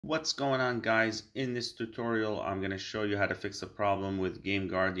What's going on, guys? In this tutorial I'm going to show you how to fix a problem with Game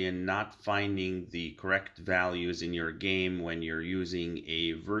Guardian not finding the correct values in your game when you're using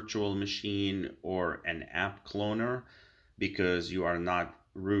a virtual machine or an app cloner because you are not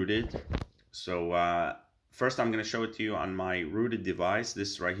rooted. So first I'm going to show it to you on my rooted device.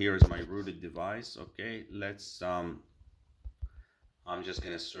 This right here is my rooted device. Okay, I'm just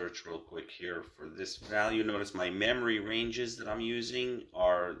going to search real quick here for this value. Notice my memory ranges that I'm using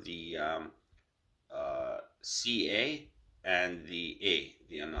are the CA and the A,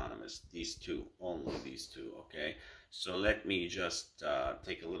 the anonymous. These two, only these two, okay? So let me just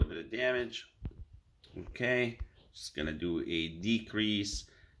take a little bit of damage. Okay, just going to do a decrease.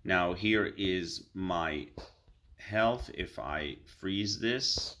 Now here is my health. If I freeze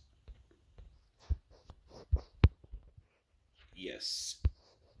this, yes,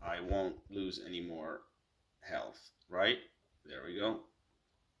 I won't lose any more health, right? There we go.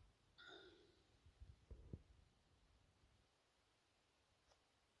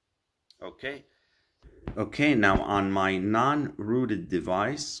 Okay, now on my non-rooted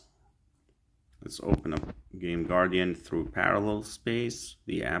device, let's open up Game Guardian through Parallel Space,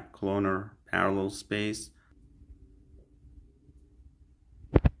 the app cloner Parallel Space.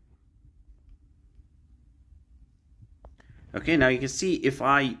 Okay, now you can see if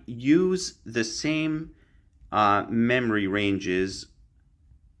I use the same memory ranges,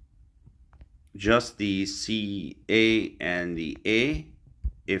 just the CA and the A,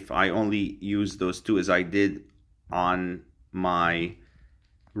 if I only use those two as I did on my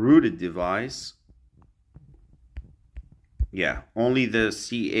rooted device, yeah, only the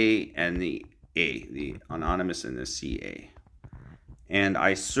CA and the A, the anonymous and the CA. And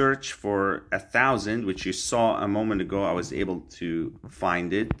I search for 1,000, which you saw a moment ago. I was able to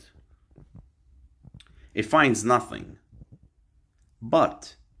find it. It finds nothing.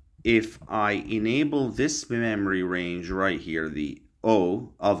 But if I enable this memory range right here, the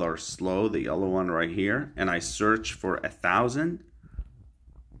O, other slow, the yellow one right here, and I search for 1,000,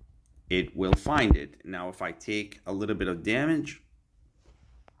 it will find it. Now if I take a little bit of damage,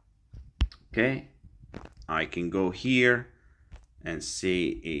 okay, I can go here and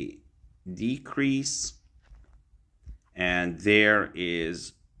say a decrease, and there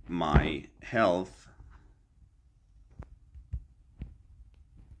is my health.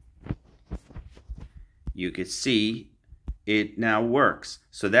 You can see it now works.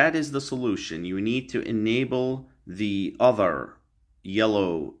 So that is the solution. You need to enable the other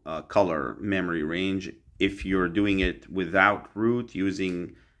yellow color memory range if you're doing it without root,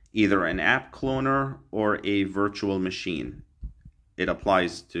 using either an app cloner or a virtual machine. It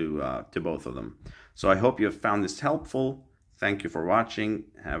applies to both of them. So I hope you have found this helpful. Thank you for watching.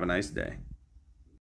 Have a nice day.